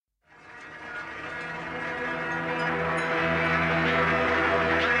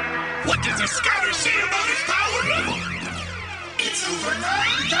What does the scatter say about his power level? It's over 9,000!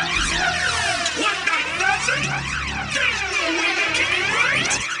 What, 9,000? There's no way that can be right!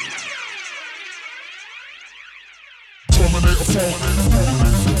 Terminator 4.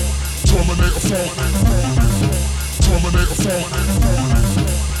 Terminator 4. Terminator 4.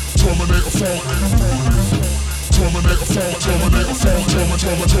 Terminator 4. Terminator 4, Terminator 4,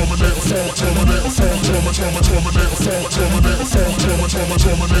 Terminator 4, Terminator 4, Terminator 4, Terminator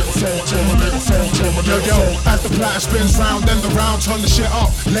 4. Yo, as the platter spins round and the round, turn the shit up.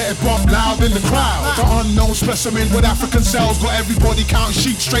 Let it bump loud in the crowd. The unknown specimen with African cells got everybody counting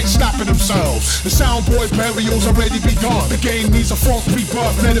sheep straight slapping themselves. The soundboy burial's already begun. The game needs a funk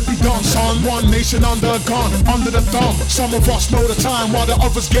rebirth, let it be done, son. One nation under a gun, under the thumb. Some of us know the time while the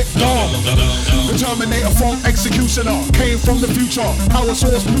others get dumb. The Terminator funk executioner came from the future, power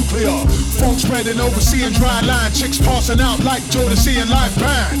source nuclear. Funk spreading over sea and dry line. Chicks passing out like Jodeci and live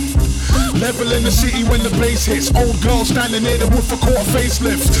band. Level in the city when the bass hits. Old girl standing near the roof for quarter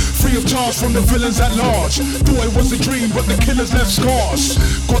facelift. Free of charge from the villains at large. Thought it was a dream but the killers left scars.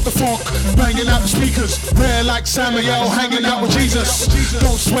 Got the funk banging out the speakers. Rare like Samuel hanging out with Jesus.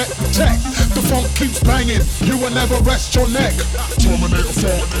 Don't sweat the tech, the funk keeps banging. You will never rest your neck. Terminator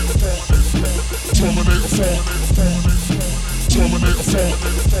 4. Terminator 4. Terminator 4.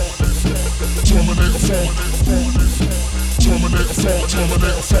 Terminator 4. Terminator 4,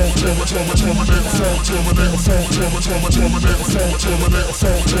 Terminator 4, Terminator 4, Terminator 4, Terminator 4, Terminator 4, Terminator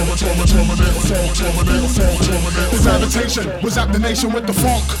 4, Terminator 4, Terminator 4, Terminator 4. The gravitation was at the nation with the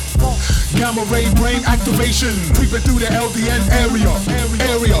funk. Gamma ray brain activation, creeping through the LDN area.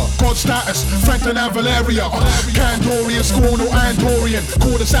 God status, Franklin and Valeria. Kandorian, Scornal, Andorian.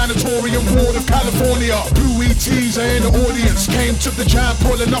 Called the Sanatorium Ward of California. Blue ETs are in the audience. Came to the jam,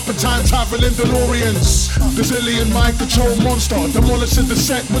 pulling up in time traveling DeLoreans. Brazilian mind control monster, demolishing the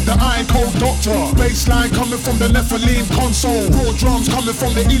set with the iron cold doctor. Bassline coming from the Nephilim console. Raw drums coming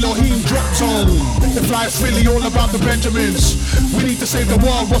from the Elohim drop zone. The fly's really all about the Benjamins. We need to save the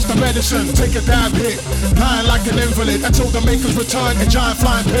world, what's the medicine? Take a dab hit, lying like an invalid until the makers return in giant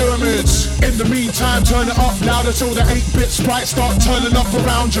flying pyramids. In the meantime, turn it up louder till the 8-bit sprites start turning up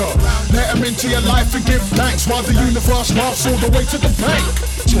around you. Let them into your life and give thanks while the universe laughs all the way to the bank.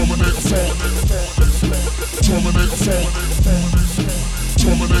 Terminator 4. Terminator 4.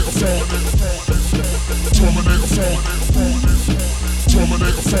 Terminator 4. Terminator 4.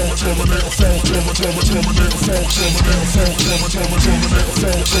 Terminator 4, Terminator 4, Terminator 4, Terminator 4,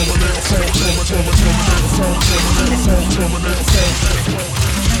 Terminator 4, Terminator 4, Terminator 4, Terminator 4.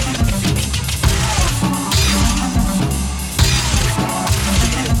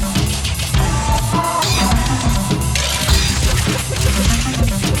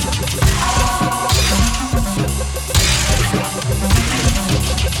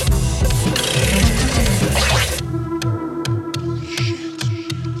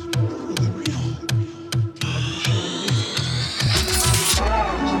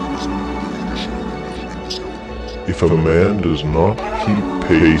 If a man does not keep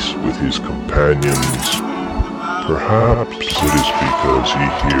pace with his companions, perhaps it is because he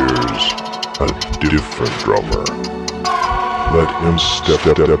hears a different drummer. Let him step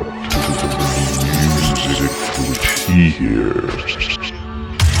to the music which he hears.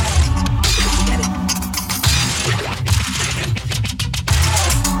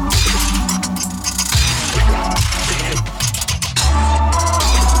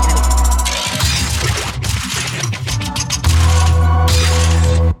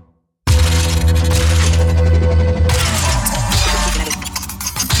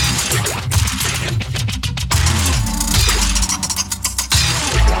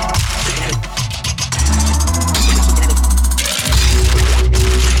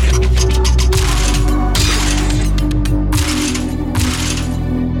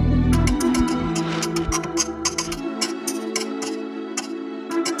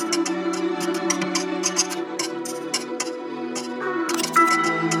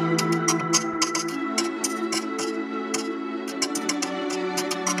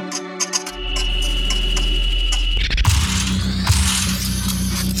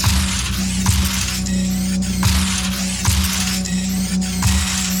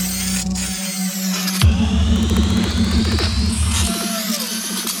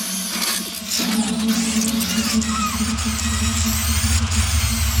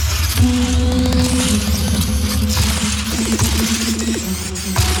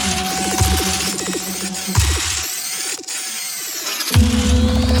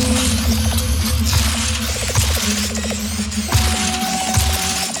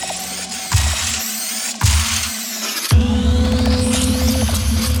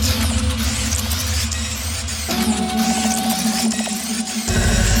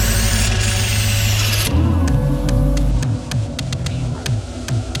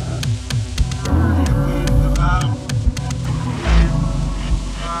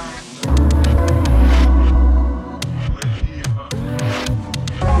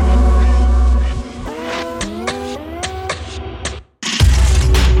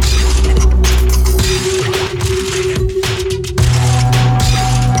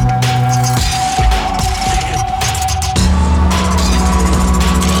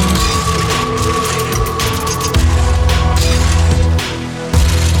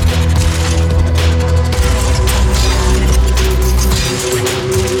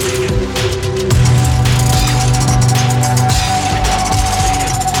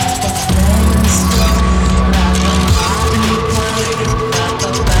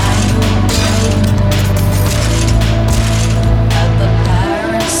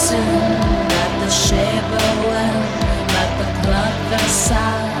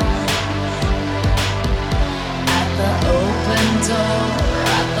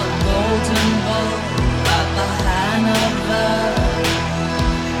 at the Golden Bowl, at the Hanover,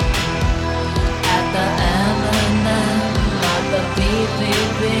 at the M&M, at the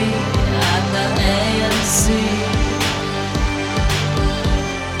BBB, at the ANC.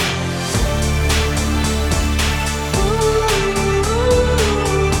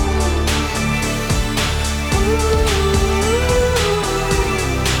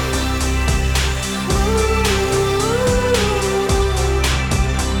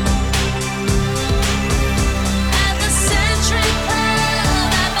 At the Century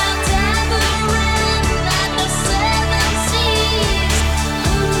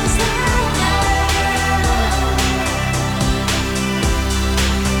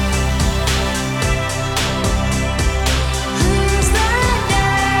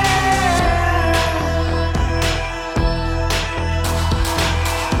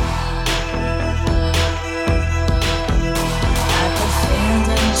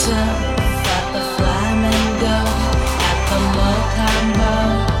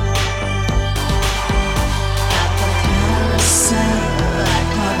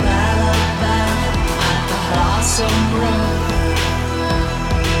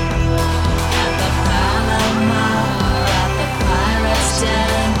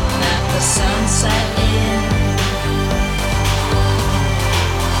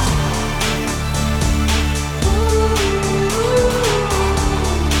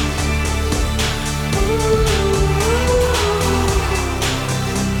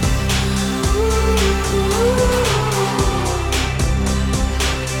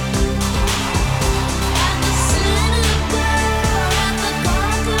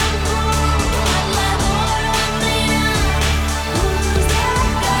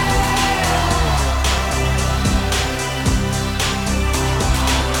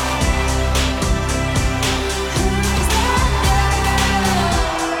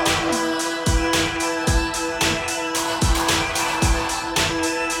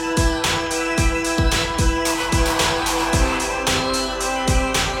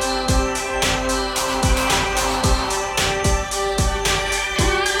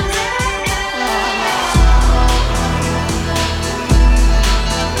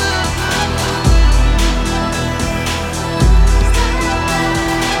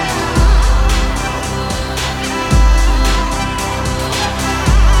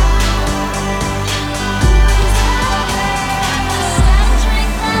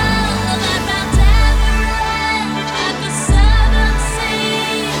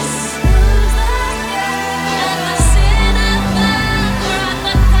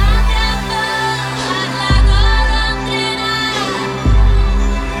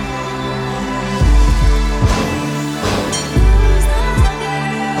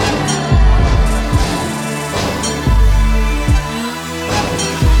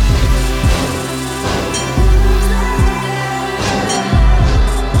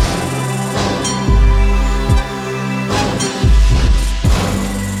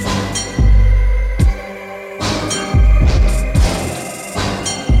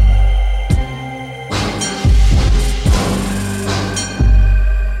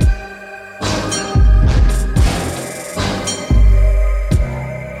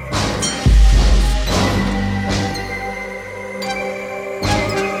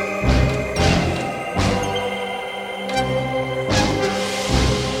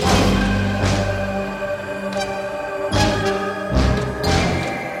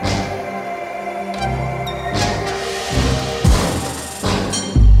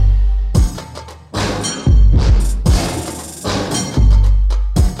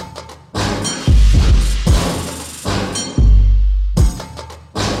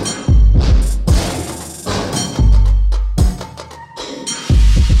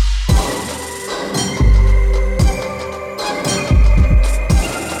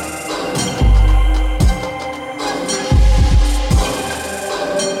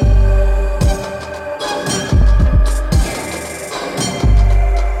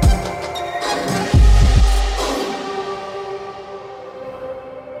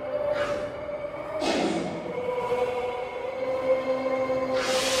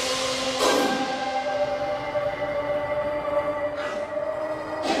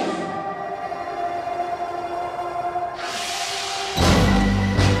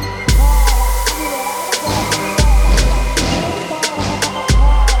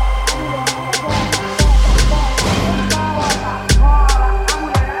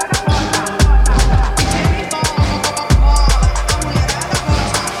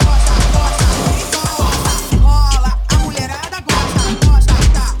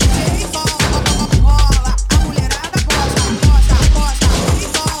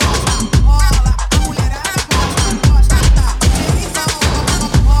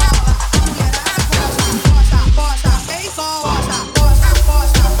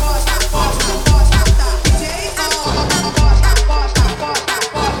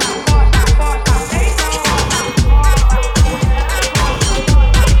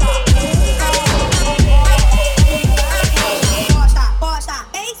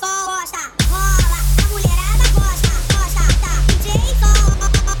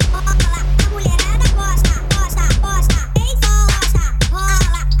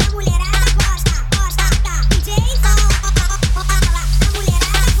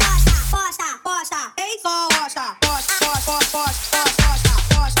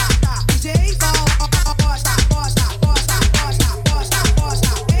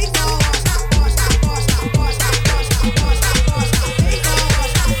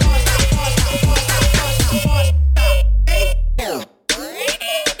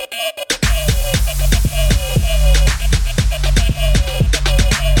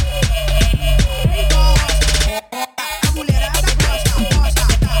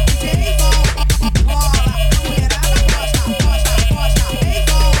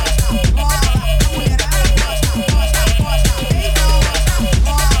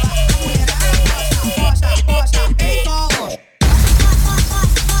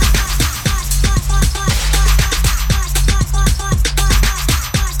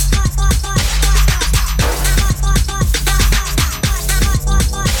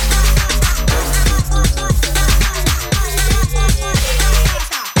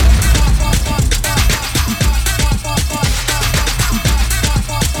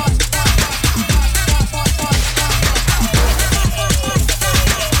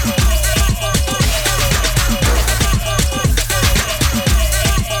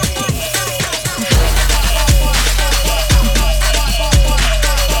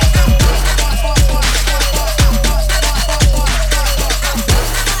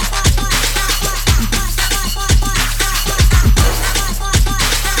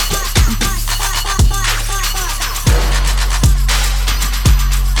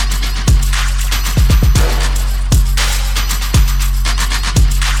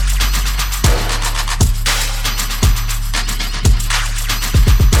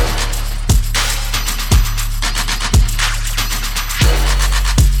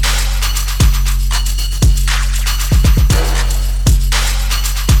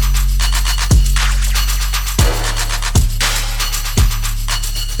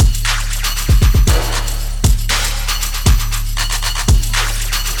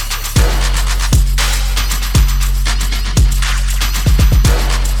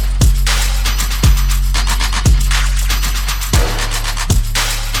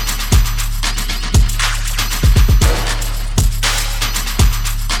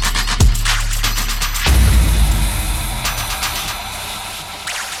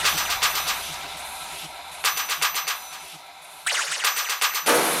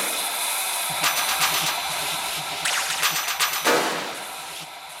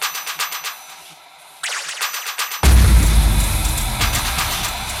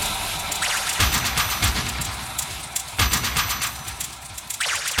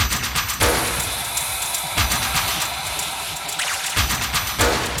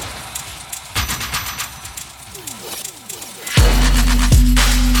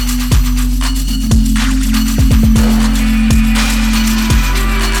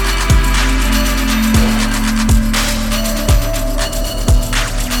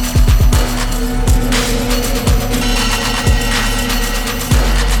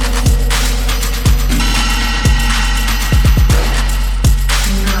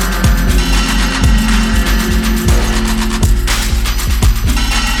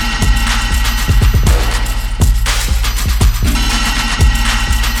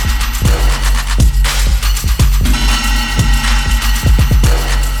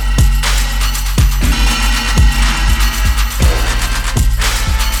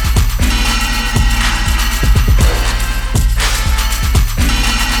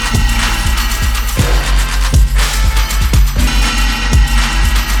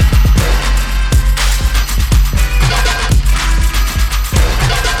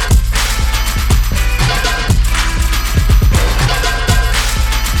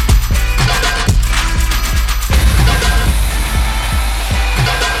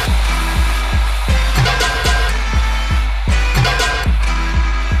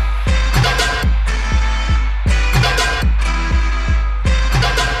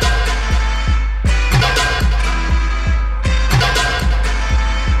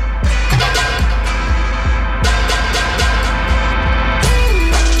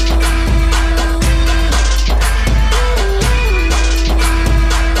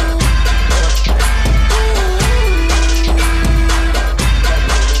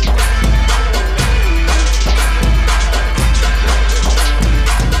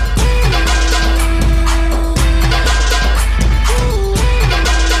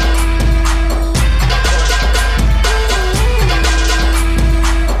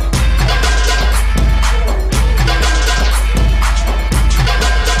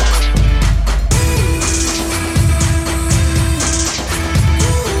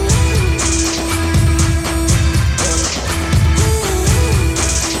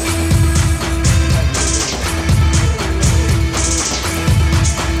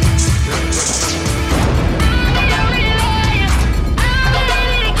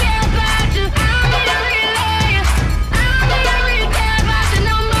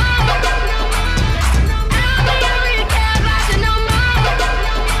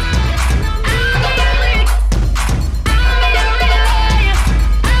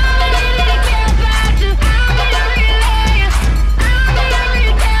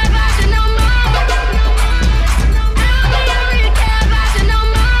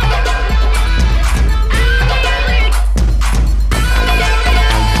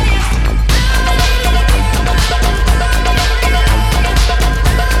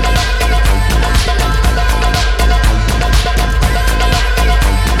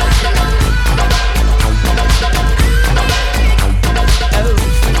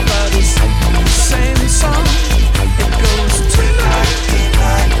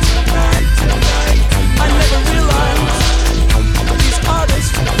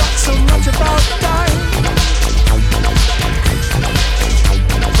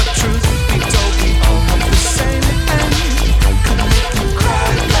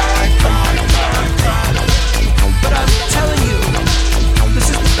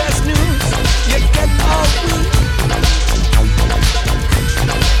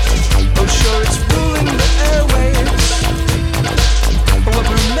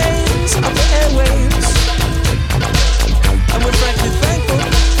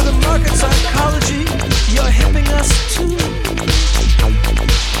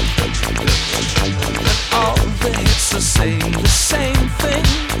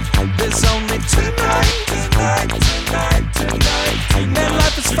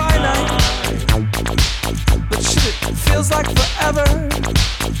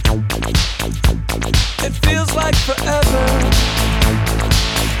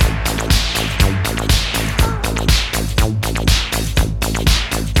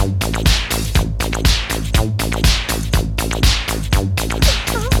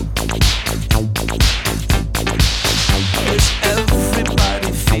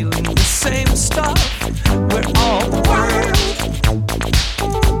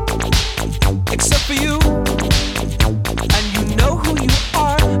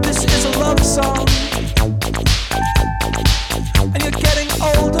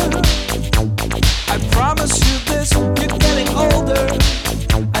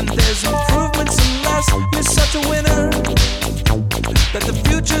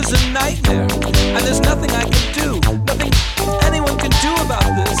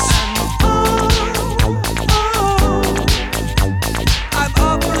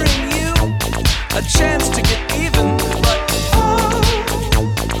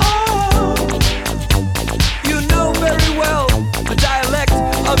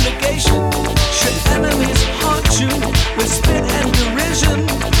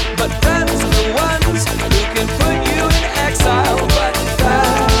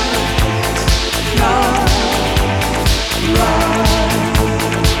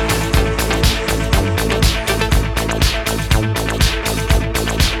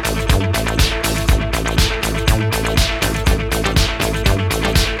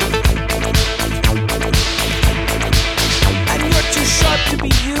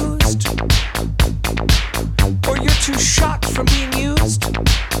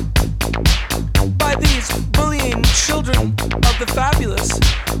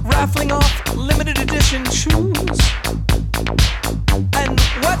raffling off limited edition shoes. And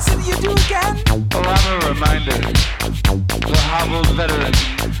what's it you do again? Oh, I'm a reminder, the hobbled veteran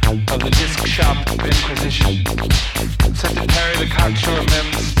of the disc shop inquisition, set to carry the cocksure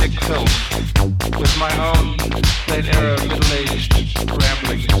mem's stick filth with my own late-era middle-aged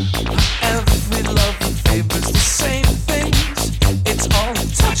ramblings. Every love favors the same things. It's all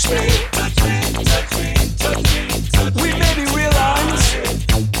touch me, touch me, touch me, touch me, touch me. We maybe realize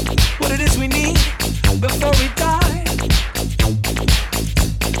what it is we need before we die.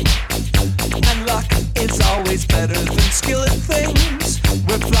 And luck is always better than skill at things.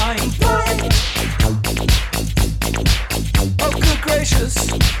 We're flying blind. Oh, good gracious.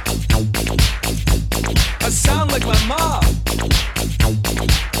 I sound like my mom.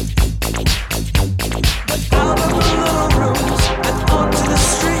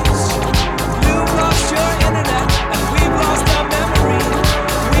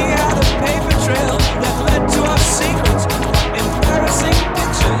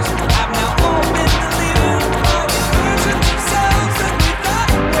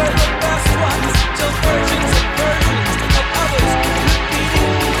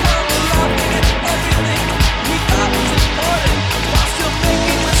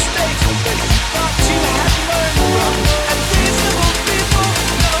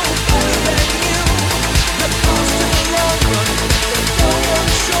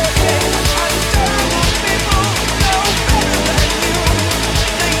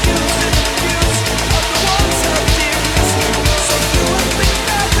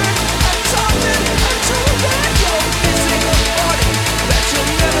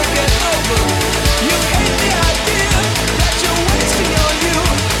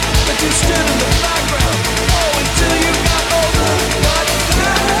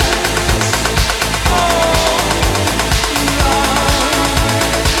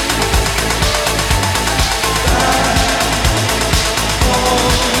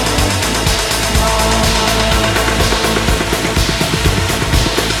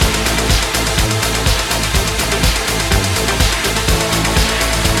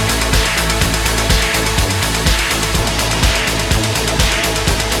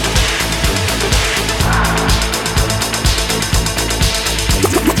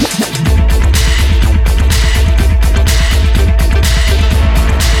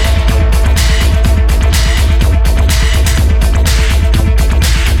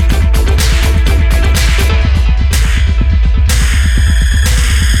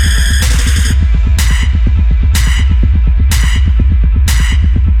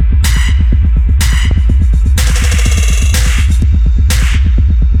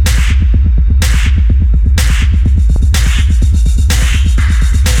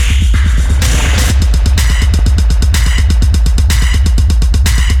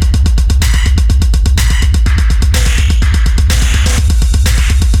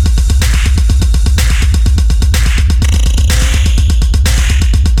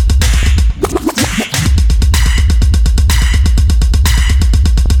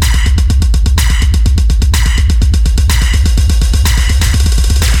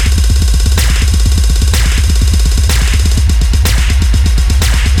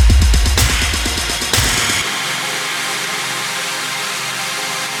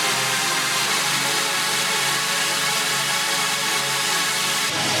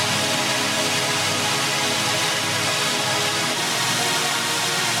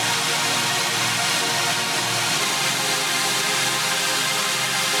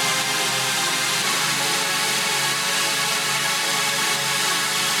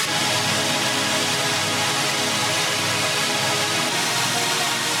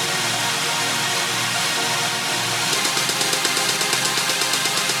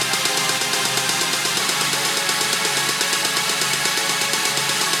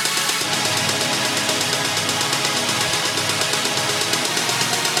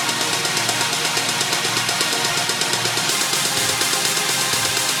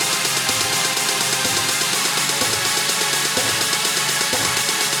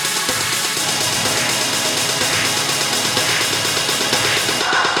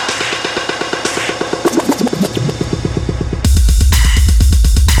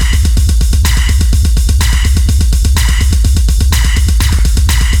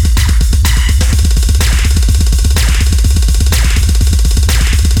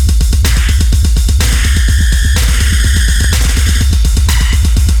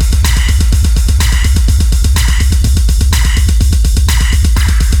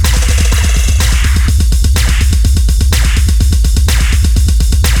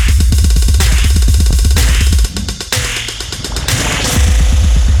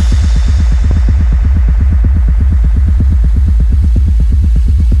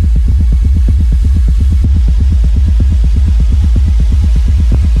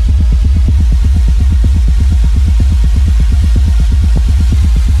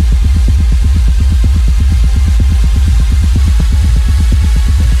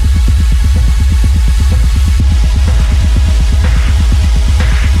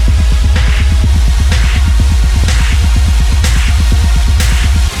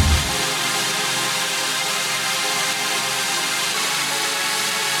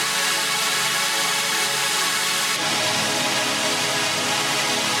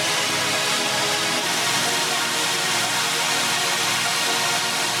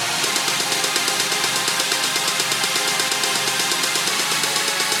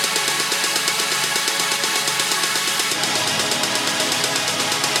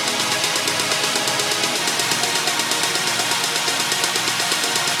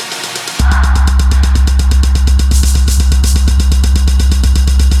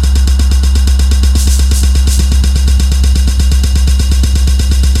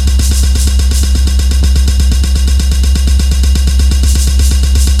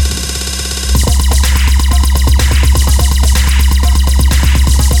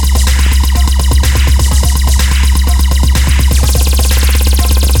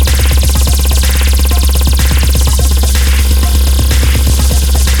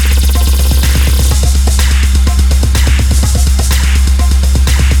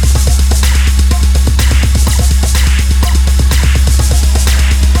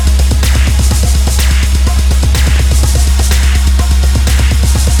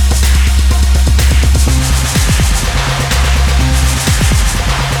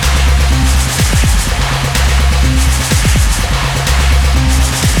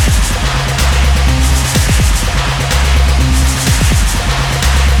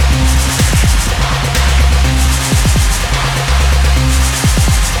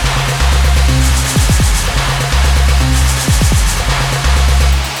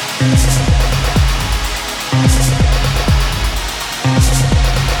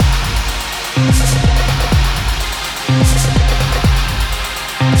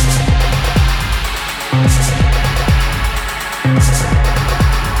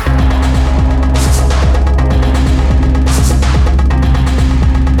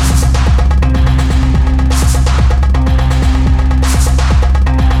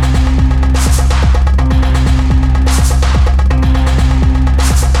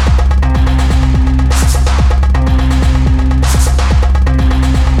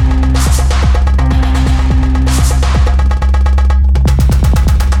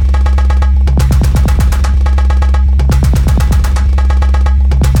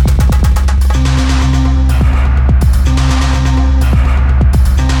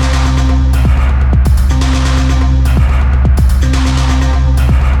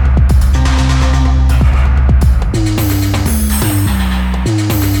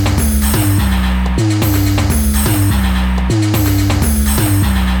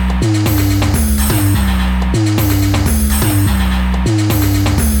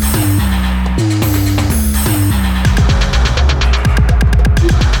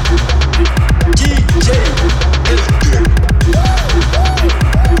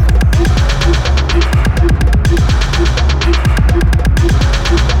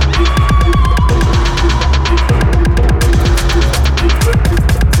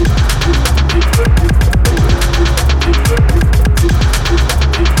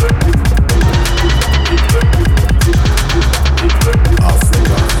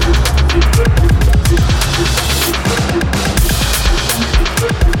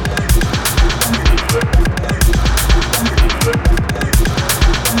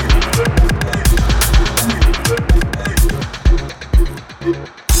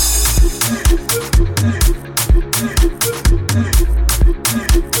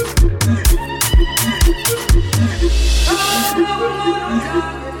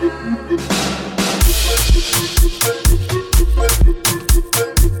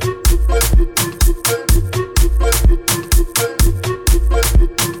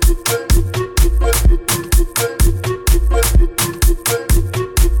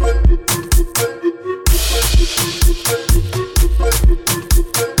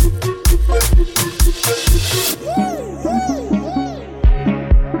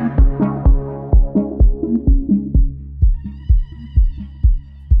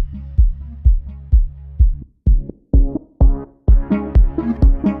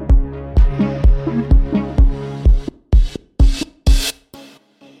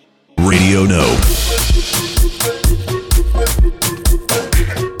 Radio Nope.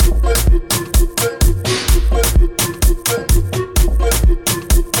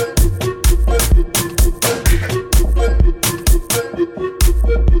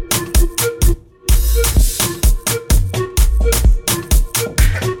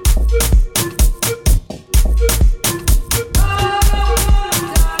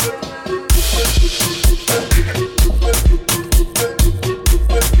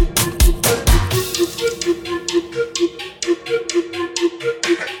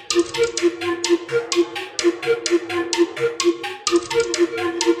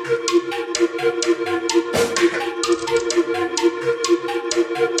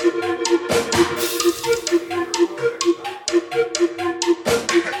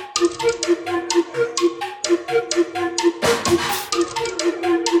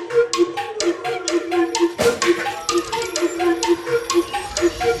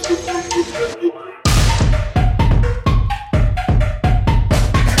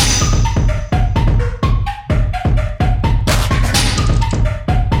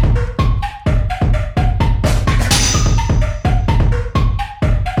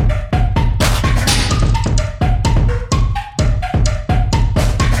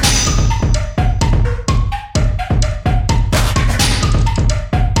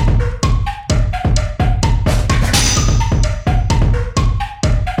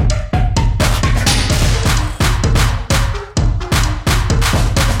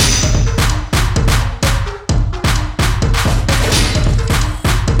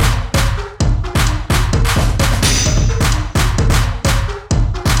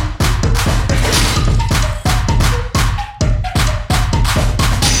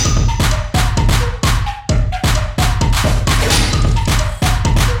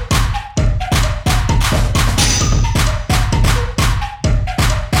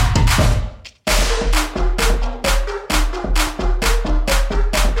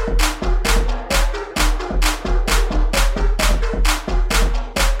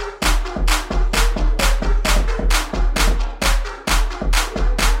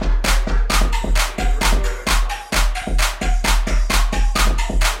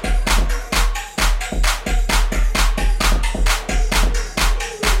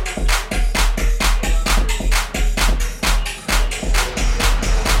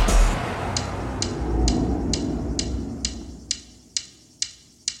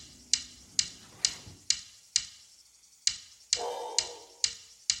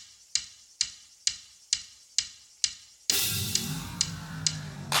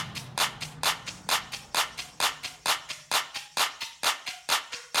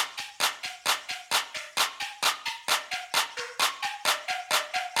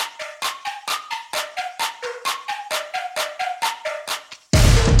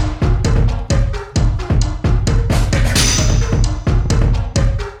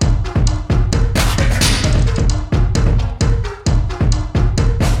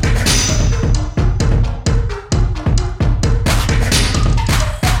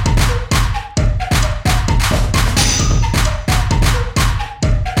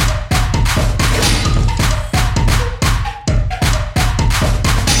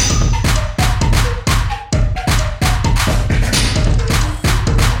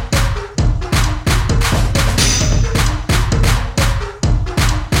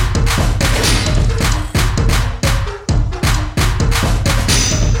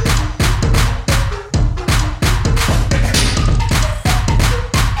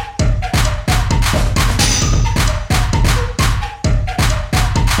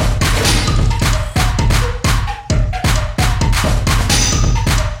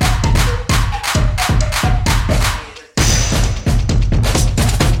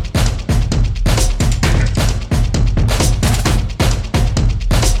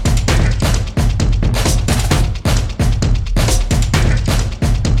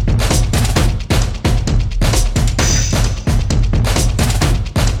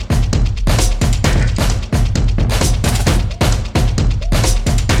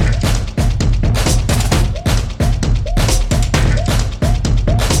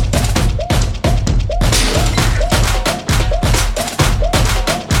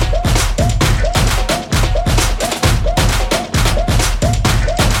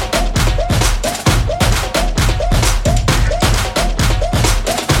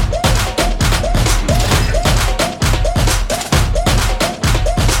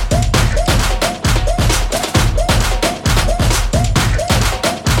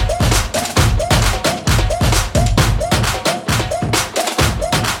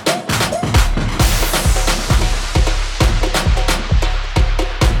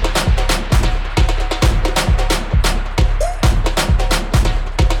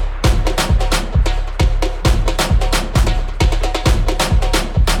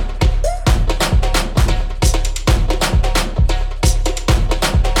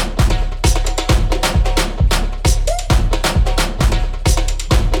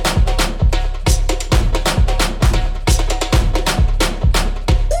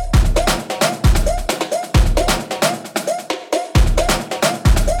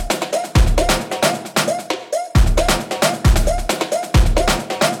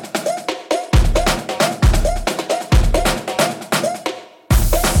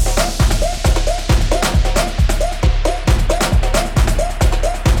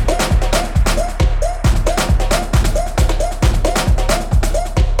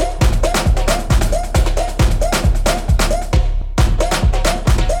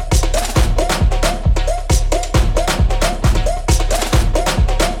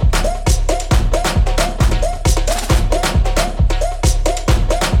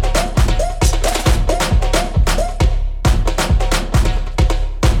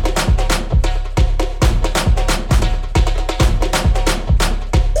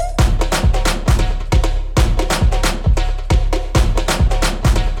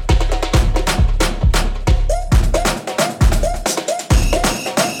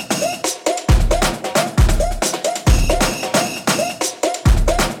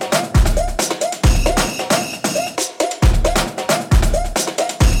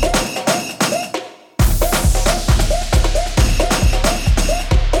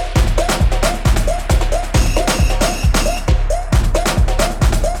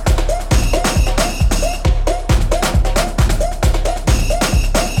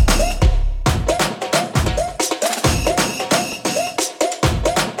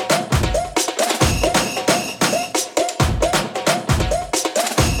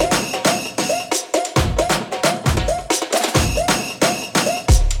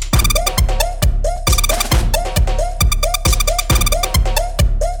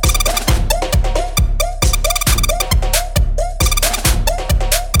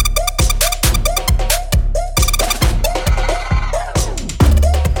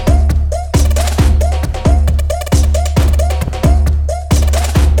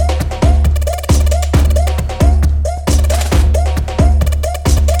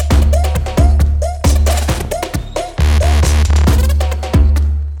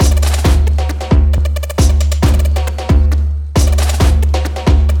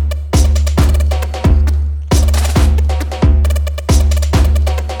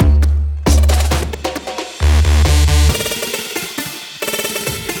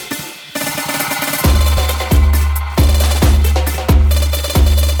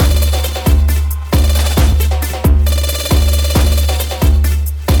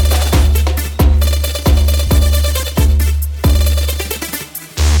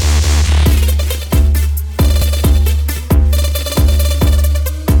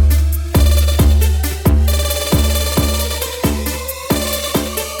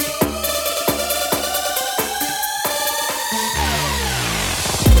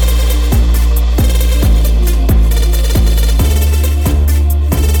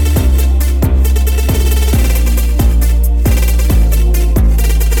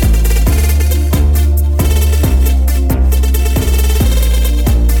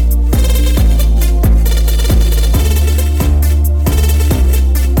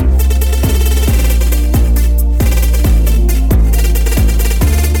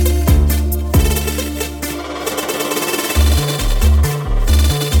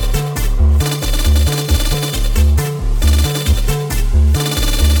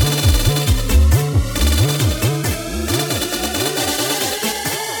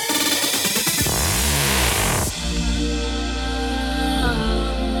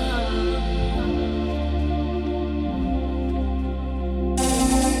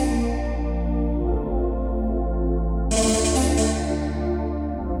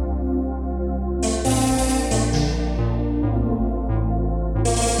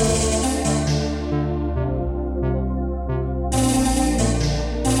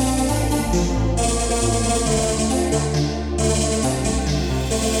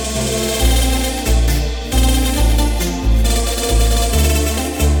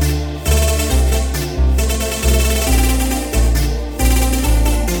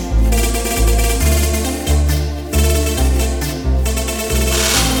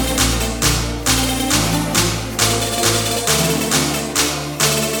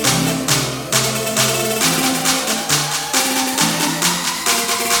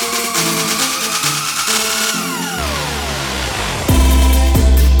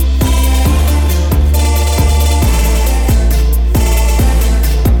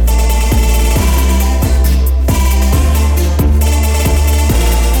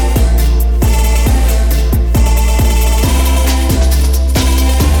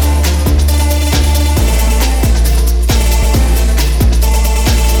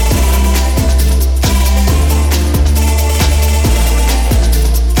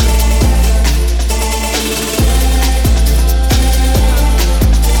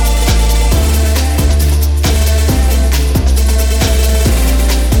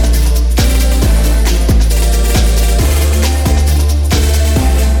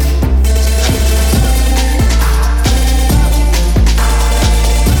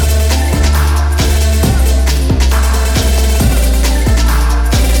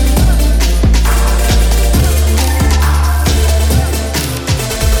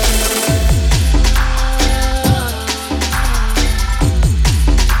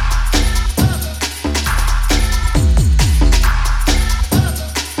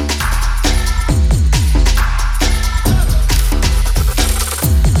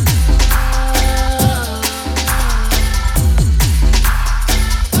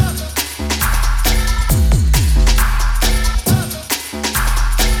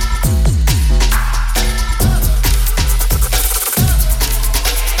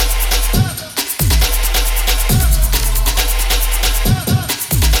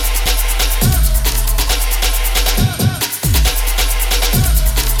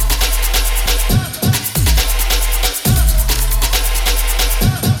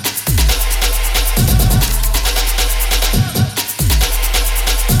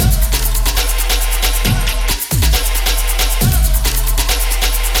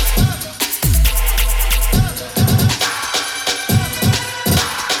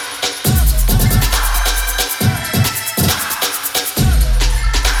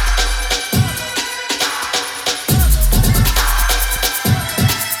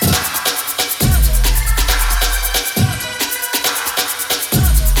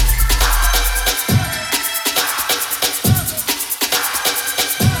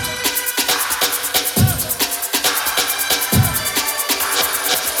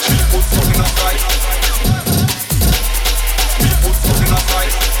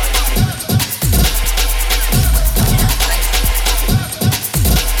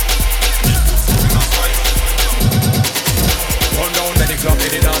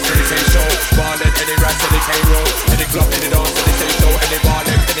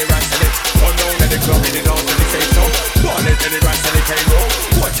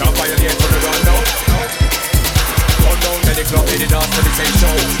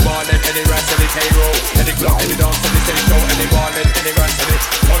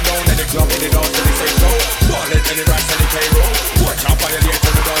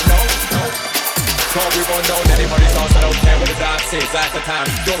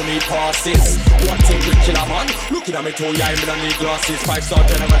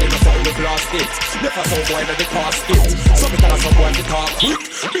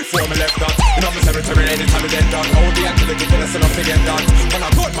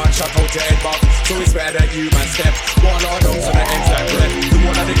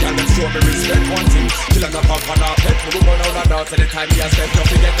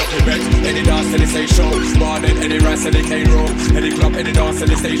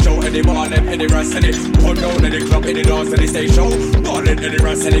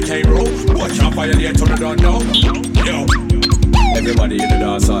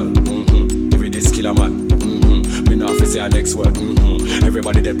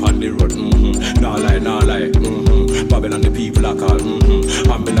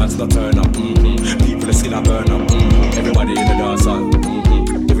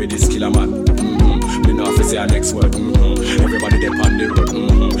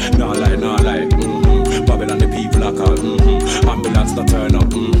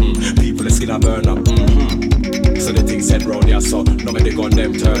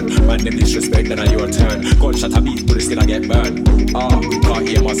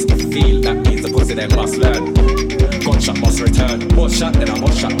 One shot must return. One shot, then a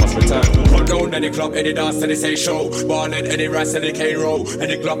one shot must return. Run down any club, any dance, any stage show. Ballin', any rest, any K-roll.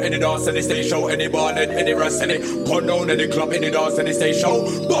 Any club, any dance, any stage show. Any ballin', any rest, any. Run down any club, any dance, any stage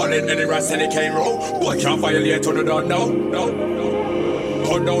show. Ballin', any rest, any K-roll. Boy can't violate on the dawn, no.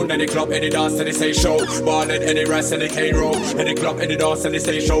 Run down any club, any dance, any stage show. Ballin', any rest, any K-roll. Any club, any dance, any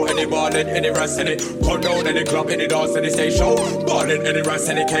stage show. Any ballin', any rest, any. Run down any club, any dance, any stage show. Ballin', any rest,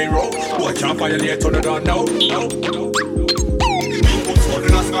 any K-roll. Boy can't violate on the dawn, no. People's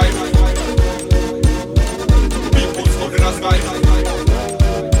holding us right. People's holding us right.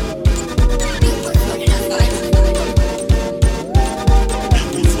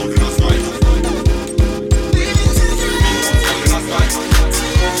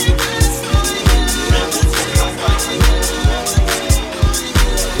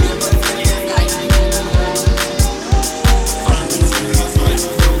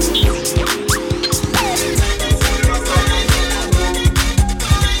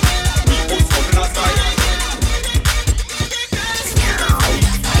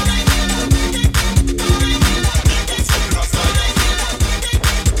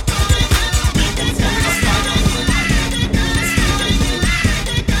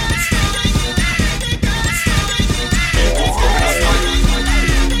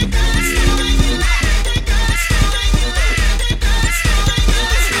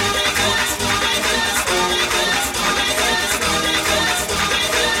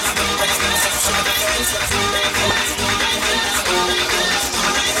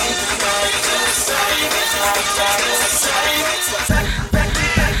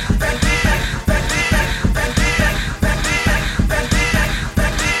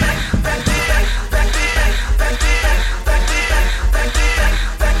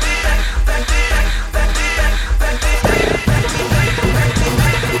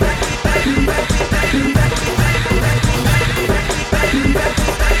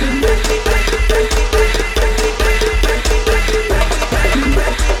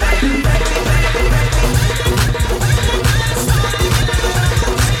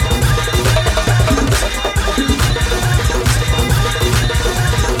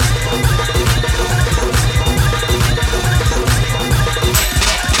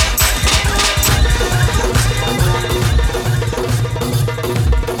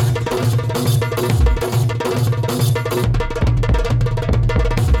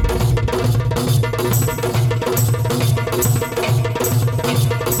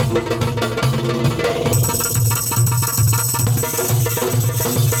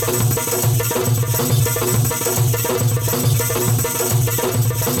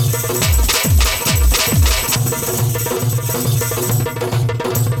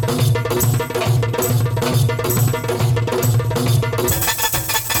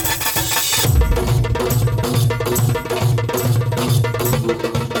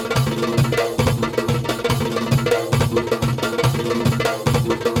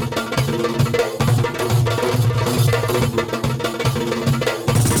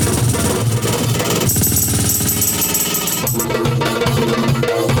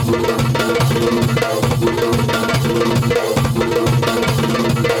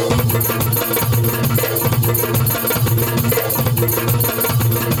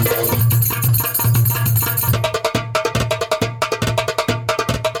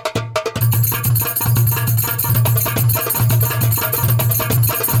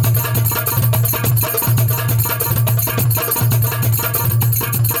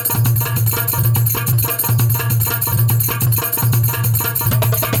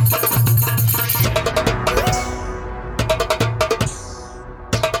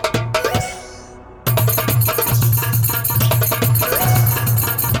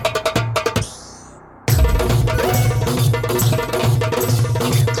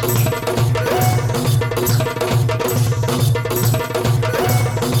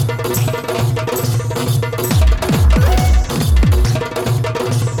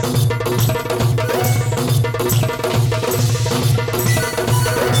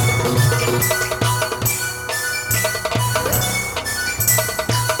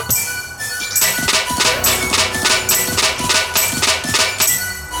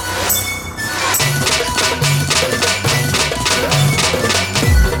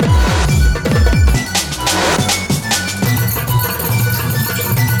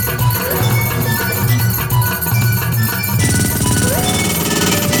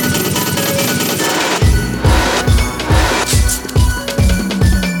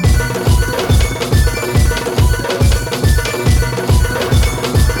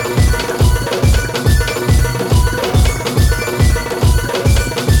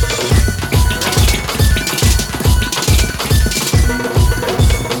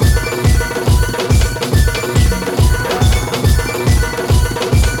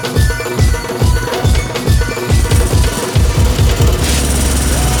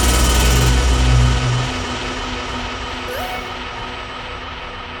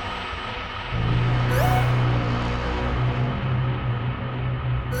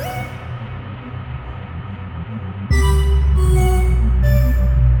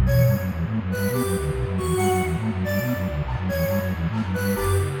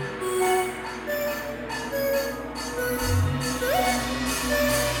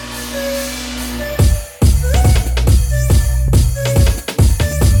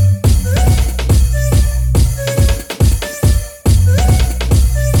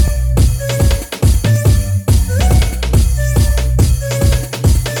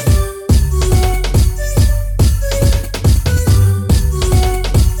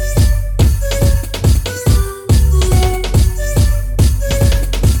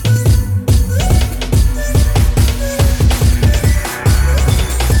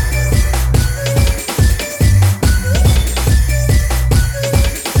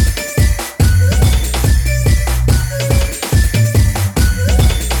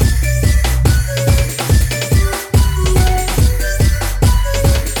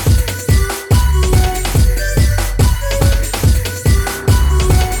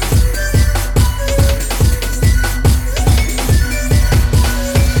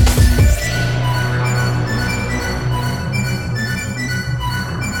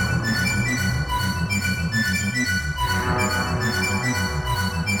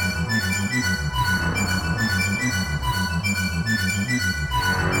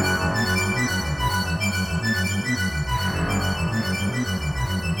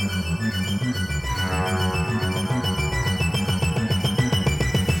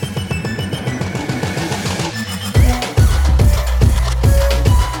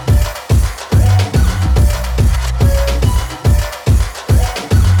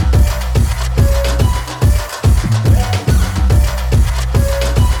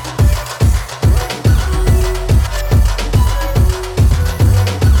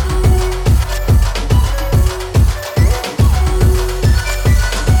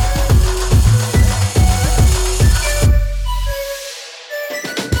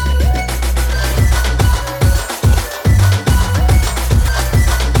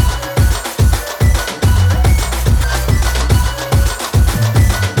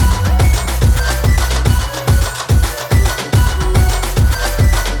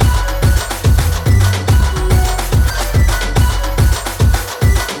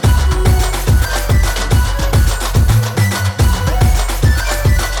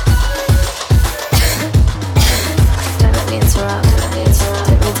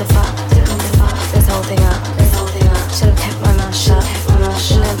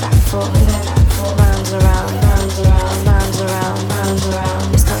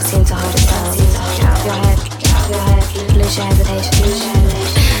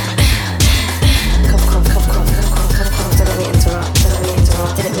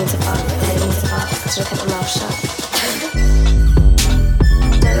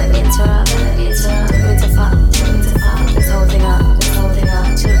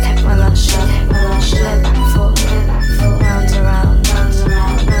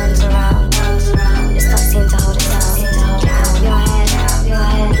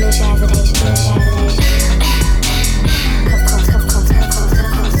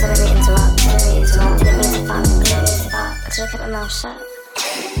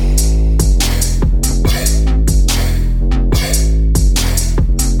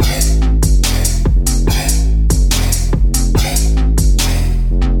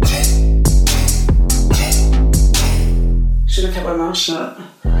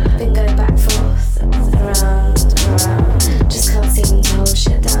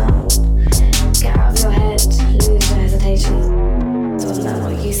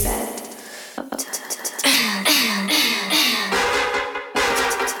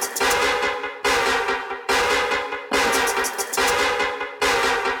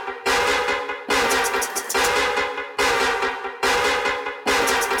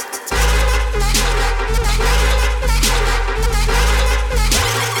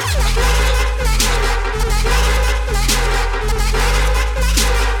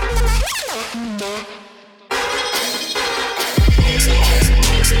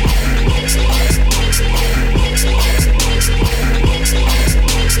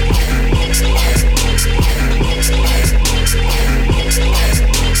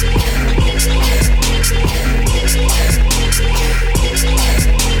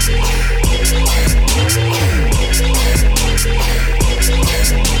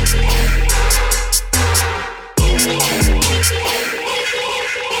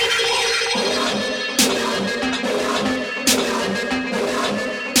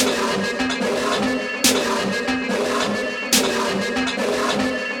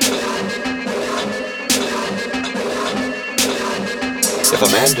 If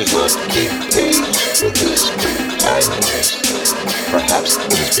a man does not keep pace with his companions, perhaps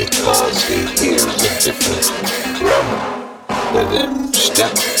it is because he hears a different drummer. Let them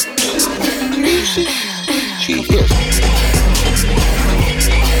step to the music she hears.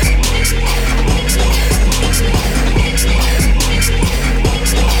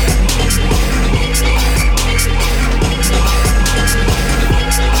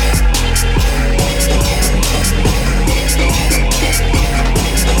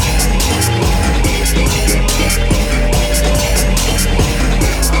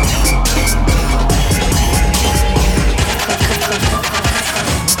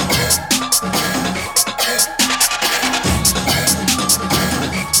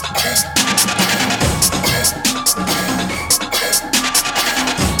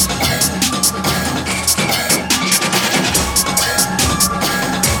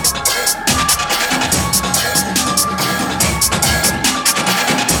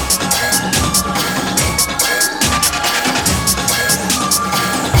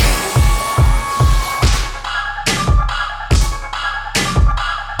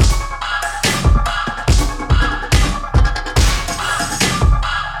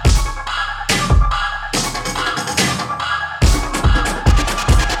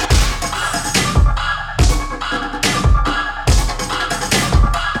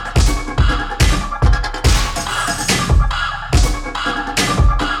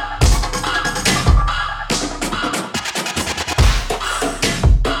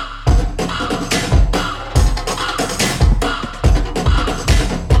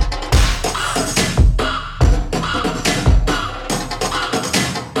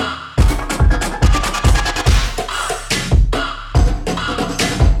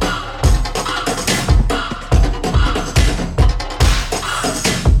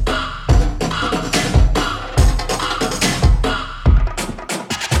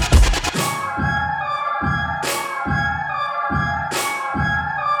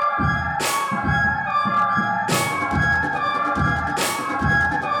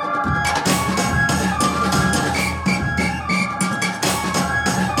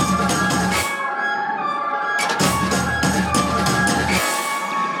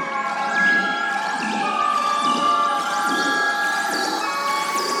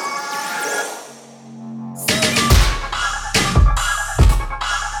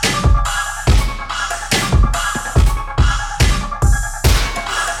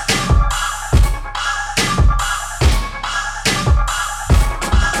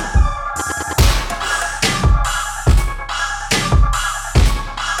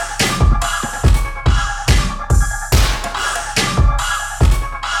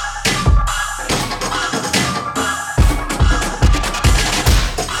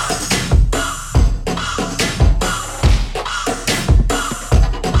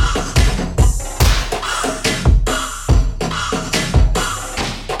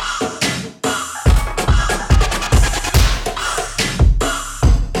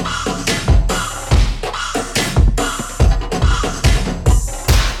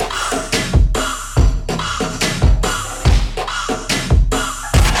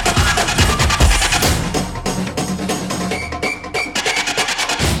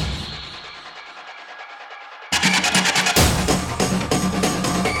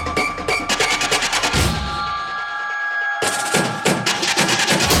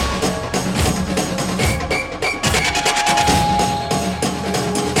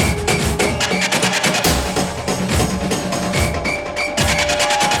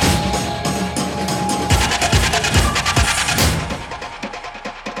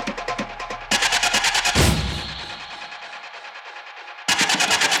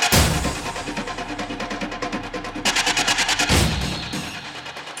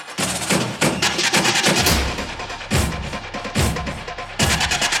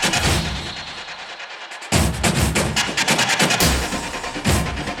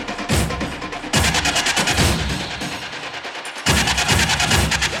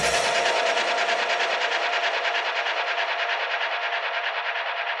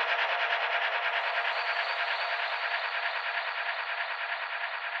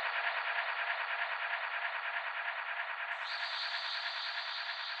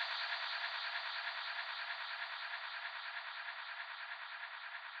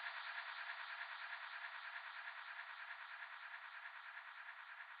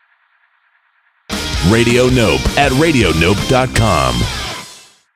 Radio Nope at radionope.com.